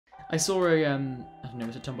I saw a, I don't know, it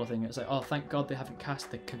was a Tumblr thing. It was like, oh, thank God they haven't cast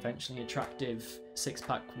the conventionally attractive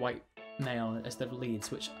six-pack white male as the leads,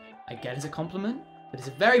 which I get as a compliment, but it's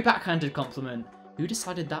a very backhanded compliment. Who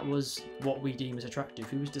decided that was what we deem as attractive?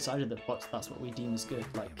 Who decided that that's what we deem as good?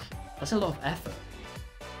 Like, that's a lot of effort.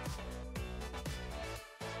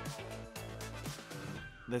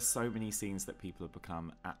 There's so many scenes that people have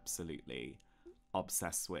become absolutely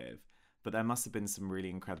obsessed with, but there must have been some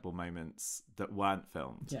really incredible moments that weren't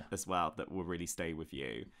filmed as well that will really stay with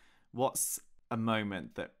you. What's a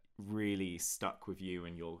moment that really stuck with you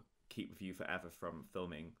and you'll keep with you forever from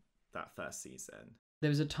filming that first season? There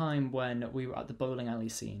was a time when we were at the bowling alley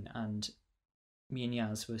scene and me and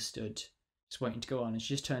Yaz were stood just waiting to go on, and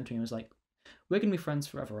she just turned to me and was like, "We're gonna be friends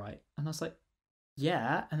forever, right?" And I was like,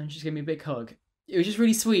 "Yeah," and then she just gave me a big hug. It was just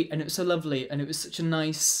really sweet, and it was so lovely, and it was such a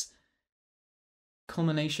nice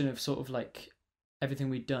culmination of sort of like everything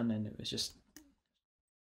we'd done, and it was just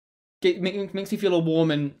makes me feel all warm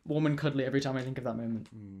and cuddly every time I think of that moment.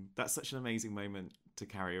 That's such an amazing moment to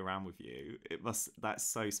carry around with you. That's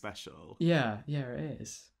so special. Yeah, it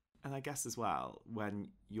is. And I guess as well, when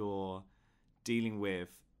you're dealing with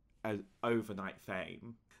an overnight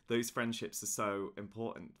fame, those friendships are so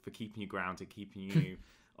important for keeping you grounded, keeping you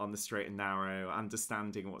on the straight and narrow,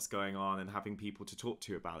 understanding what's going on and having people to talk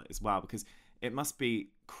to about it as well, because it must be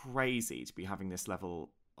crazy to be having this level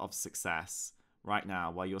of success right now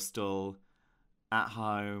while you're still at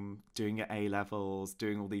home doing your A-levels,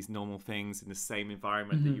 doing all these normal things in the same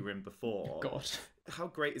environment that you were in before. God. How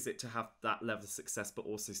great is it to have that level of success but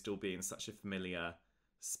also still be in such a familiar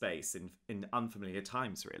space in unfamiliar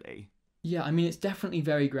times, really? Yeah, I mean, it's definitely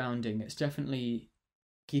very grounding. It's definitely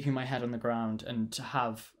keeping my head on the ground, and to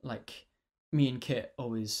have, like, me and Kit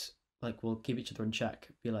always, like, we'll keep each other in check,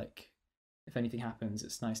 be like, if anything happens,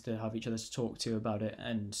 it's nice to have each other to talk to about it.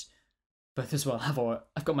 And both as well,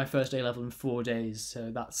 I've got my first A-level in 4 days, so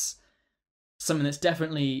that's something that's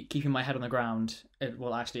definitely keeping my head on the ground.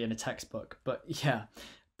 Well, actually in a textbook, but yeah.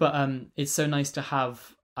 But it's so nice to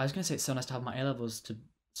have, I was going to say it's so nice to have my A-levels to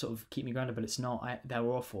sort of keep me grounded, but it's not. They're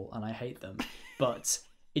awful and I hate them. But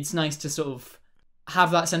it's nice to sort of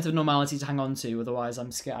have that sense of normality to hang on to, otherwise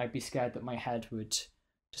I'd be scared that my head would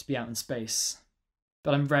just be out in space.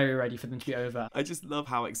 But I'm very ready for them to be over. I just love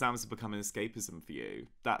how exams have become an escapism for you.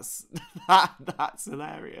 That's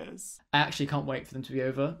hilarious. I actually can't wait for them to be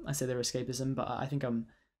over. I say they're escapism, but I think I'm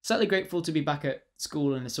slightly grateful to be back at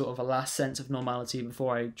school in a sort of a last sense of normality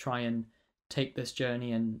before I try and take this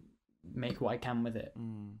journey and make what I can with it.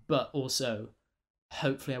 But also,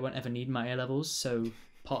 hopefully I won't ever need my A-levels, so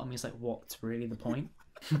part of me is like, what's really the point?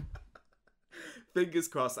 Fingers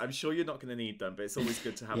crossed. I'm sure you're not going to need them, but it's always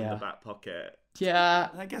good to have in the back pocket. Yeah.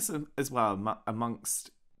 And I guess as well,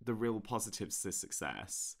 amongst the real positives to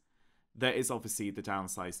success, there is obviously the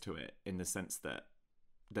downsides to it, in the sense that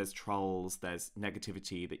there's trolls, there's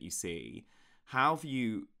negativity that you see. How have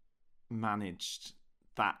you managed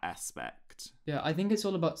that aspect? Yeah, I think it's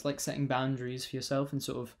all about like setting boundaries for yourself and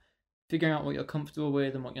sort of figuring out what you're comfortable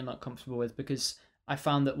with and what you're not comfortable with, because I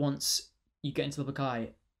found that once you get into the public eye,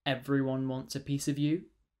 everyone wants a piece of you,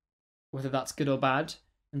 whether that's good or bad.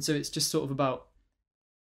 And so it's just sort of about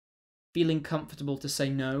feeling comfortable to say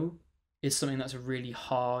no is something that's really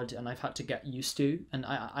hard and I've had to get used to. And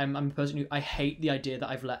I'm a person who, I hate the idea that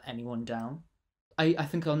I've let anyone down. I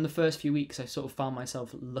think on the first few weeks I sort of found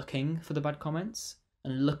myself looking for the bad comments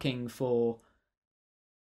and looking for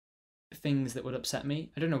things that would upset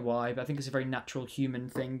me. I don't know why, but I think it's a very natural human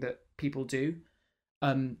thing that people do.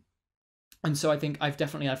 And so I think I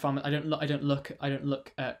found I don't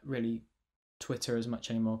look at really Twitter as much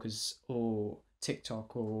anymore, or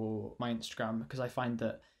TikTok or my Instagram, because I find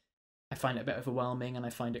it a bit overwhelming and I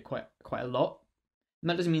find it quite a lot. And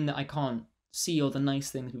that doesn't mean that I can't see all the nice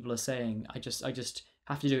things people are saying. I just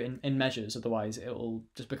have to do it in measures, otherwise it will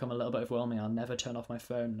just become a little bit overwhelming. I'll never turn off my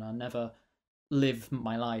phone and I'll never live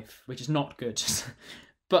my life, which is not good.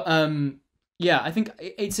 But yeah, I think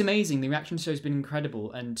it's amazing. The reaction show has been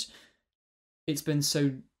incredible, and it's been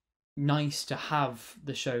so nice to have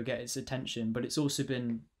the show get its attention, but it's also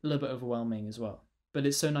been a little bit overwhelming as well. But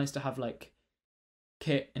it's so nice to have like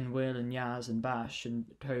Kit and Will and Yaz and Bash and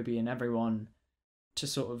Toby and everyone to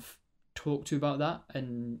sort of talk to about that,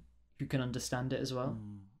 and who can understand it as well.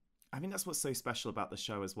 I think that's what's so special about the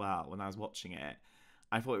show as well. When I was watching it,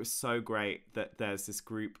 I thought it was so great that there's this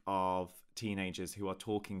group of teenagers who are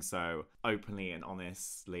talking so openly and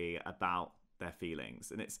honestly about their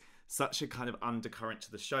feelings, and it's such a kind of undercurrent to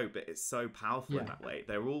the show, but it's so powerful in that way.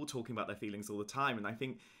 They're all talking about their feelings all the time, and I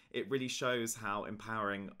think it really shows how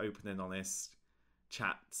empowering open and honest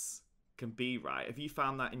chats can be, right? Have you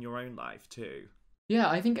found that in your own life too? Yeah,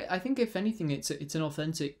 I think if anything, it's an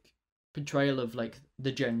authentic portrayal of like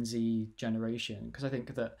the Gen Z generation, because I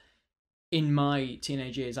think that in my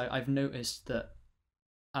teenage years, I've noticed that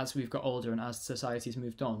as we've got older and as society's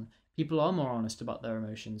moved on, people are more honest about their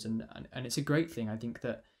emotions, and it's a great thing. I think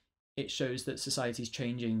that it shows that society's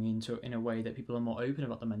changing in a way that people are more open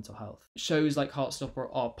about their mental health. Shows like Heartstopper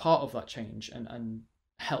are part of that change and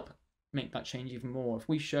help make that change even more. If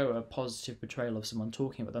we show a positive portrayal of someone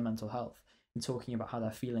talking about their mental health and talking about how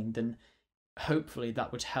they're feeling, then hopefully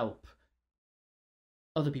that would help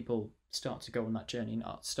other people start to go on that journey and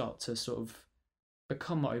start to sort of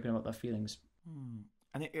become more open about their feelings.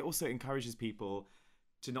 And it also encourages people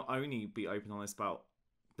to not only be open and honest about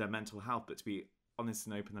their mental health, but to be honest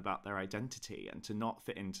and open about their identity, and to not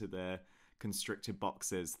fit into the constricted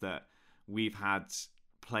boxes that we've had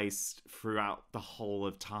placed throughout the whole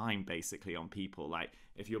of time, basically, on people. Like,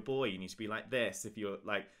 if you're a boy, you need to be like this. If you're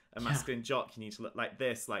like a masculine jock, you need to look like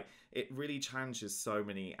this. Like, it really challenges so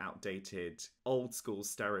many outdated, old school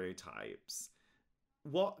stereotypes.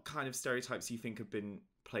 What kind of stereotypes do you think have been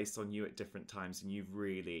placed on you at different times and you've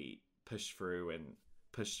really pushed through and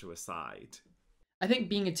pushed to a side? I think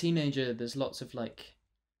being a teenager, there's lots of like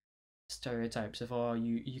stereotypes of, oh,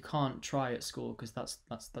 you can't try at school because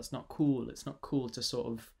that's not cool. It's not cool to sort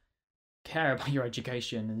of care about your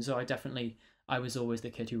education. And so I was always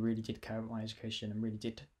the kid who really did care about my education and really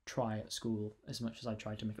did try at school as much as I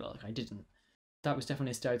tried to make it look like I didn't. That was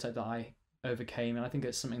definitely a stereotype that I overcame, and I think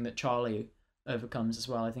it's something that Charlie overcomes as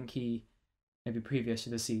well. I think he, maybe previous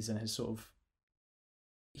to the season, has sort of,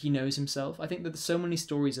 he knows himself. I think that there's so many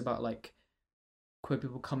stories about like queer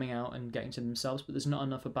people coming out and getting to themselves, but there's not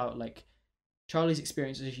enough about like Charlie's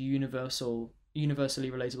experience is a universally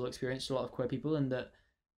relatable experience to a lot of queer people, and that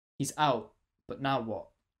he's out, but now what?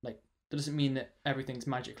 Like, that doesn't mean that everything's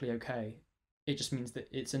magically okay. It just means that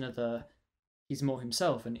he's more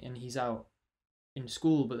himself, and he's out in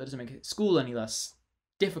school, but that doesn't make school any less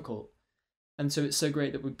difficult. And so it's so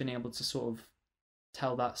great that we've been able to sort of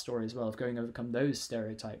tell that story as well, of going overcome those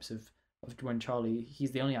stereotypes of when Charlie,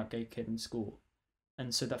 he's the only out gay kid in school.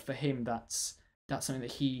 And so that for him, that's something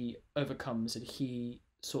that he overcomes and he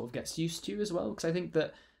sort of gets used to as well. Because I think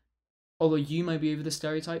that although you might be over the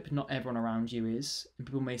stereotype, not everyone around you is, and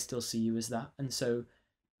people may still see you as that. And so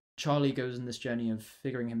Charlie goes on this journey of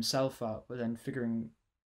figuring himself out, but then figuring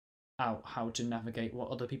out how to navigate what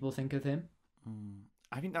other people think of him.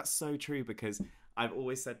 I think that's so true, because I've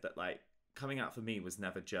always said that like coming out for me was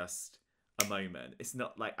never just a moment. It's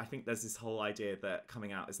not like, I think there's this whole idea that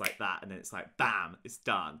coming out is like that and then it's like bam, it's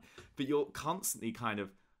done. But you're constantly kind of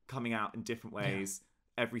coming out in different ways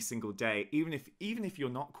every single day. Even if you're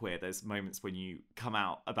not queer, there's moments when you come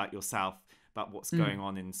out about yourself, about what's going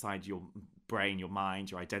on inside your brain, your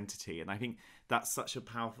mind, your identity. And I think that's such a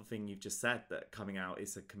powerful thing you've just said, that coming out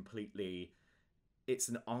is it's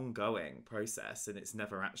an ongoing process and it's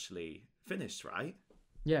never actually finished, right?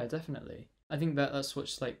 Yeah, definitely. I think that's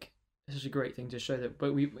what's like such a great thing to show, that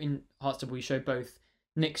but we in Heartstopper we show both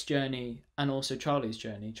Nick's journey and also Charlie's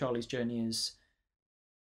journey. Charlie's journey is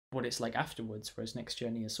what it's like afterwards, whereas Nick's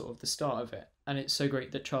journey is sort of the start of it. And it's so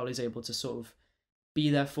great that Charlie's able to sort of be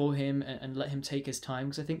there for him and let him take his time,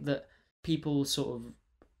 because I think that people sort of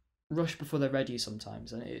rush before they're ready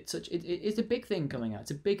sometimes, and it's a big thing coming out.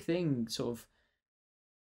 It's a big thing sort of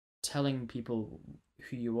telling people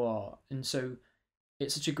who you are. And so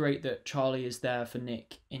it's such a great that Charlie is there for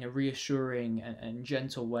Nick in a reassuring and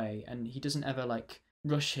gentle way, and he doesn't ever like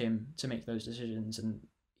rush him to make those decisions, and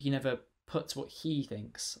he never puts what he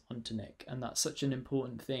thinks onto Nick. And that's such an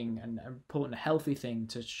important thing, and an important healthy thing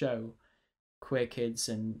to show queer kids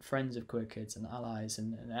and friends of queer kids and allies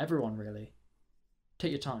and everyone, really.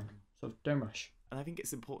 Take your time, so don't rush. And I think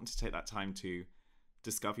it's important to take that time to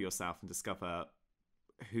discover yourself and discover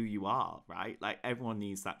who you are, right? Like, everyone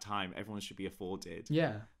needs that time. Everyone should be afforded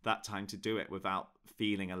that time to do it without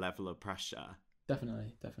feeling a level of pressure.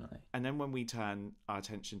 Definitely. And then when we turn our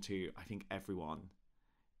attention to, I think everyone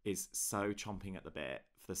is so chomping at the bit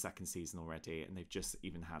for the second season already, and they've just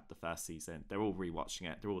even had the first season. They're all rewatching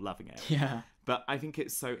it. They're all loving it. Yeah. But I think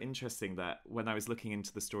it's so interesting that when I was looking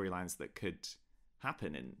into the storylines that could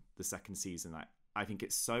happen in the second season, I think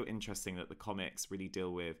it's so interesting that the comics really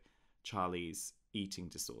deal with Charlie's eating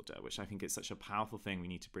disorder, which I think is such a powerful thing we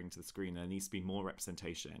need to bring to the screen. There needs to be more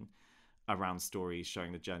representation around stories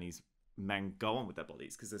showing the journeys men go on with their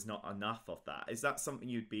bodies, because there's not enough of that. Is that something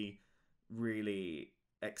you'd be really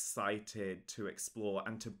excited to explore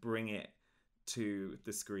and to bring it to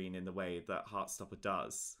the screen in the way that Heartstopper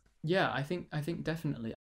does? Yeah, I think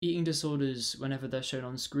definitely. Eating disorders, whenever they're shown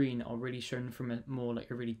on screen, are really shown from a more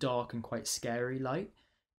like a really dark and quite scary light.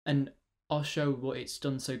 And our show, what it's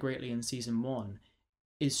done so greatly in season 1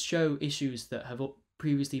 is show issues that have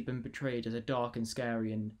previously been portrayed as a dark and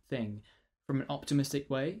scary and thing from an optimistic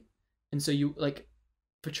way. And so you like,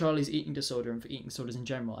 for Charlie's eating disorder and for eating disorders in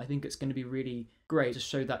general, I think it's going to be really great to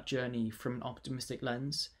show that journey from an optimistic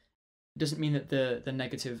lens. It doesn't mean that the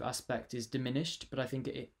negative aspect is diminished, but I think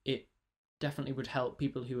it definitely would help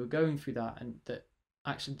people who are going through that, and that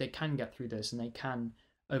actually they can get through this and they can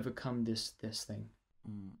overcome this thing.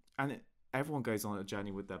 And everyone goes on a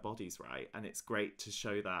journey with their bodies, right? And it's great to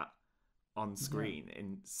show that on screen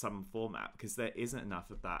in some format, because there isn't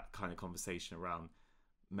enough of that kind of conversation around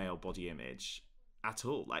male body image at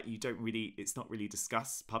all. Like, you don't really, it's not really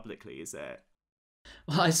discussed publicly, is it?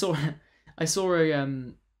 Well, I saw a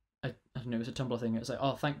I don't know, it was a Tumblr thing. It was like,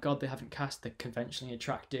 oh, thank God they haven't cast the conventionally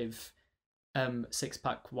attractive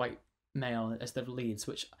 6-pack white male as the leads,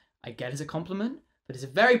 which I get as a compliment, but it's a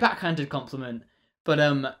very backhanded compliment. But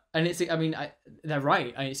and it's, I mean, they're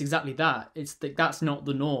right. It's exactly that. It's that's not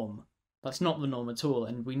the norm. That's not the norm at all,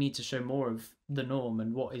 and we need to show more of the norm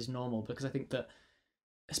and what is normal, because I think that,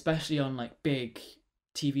 especially on like big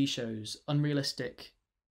TV shows, unrealistic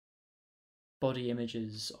body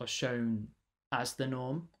images are shown as the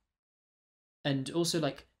norm. And also,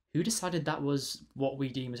 like, who decided that was what we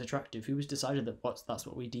deem as attractive? Who was decided that that's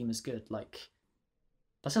what we deem as good? Like,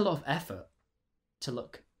 that's a lot of effort to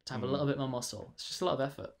have a little bit more muscle. It's just a lot of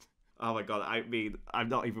effort. Oh my God, I mean, I'm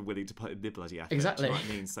not even willing to put in the bloody effort. Exactly. Do you know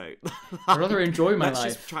what I mean? So I'd rather enjoy my life.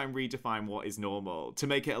 Let's just try and redefine what is normal to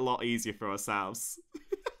make it a lot easier for ourselves.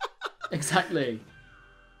 Exactly.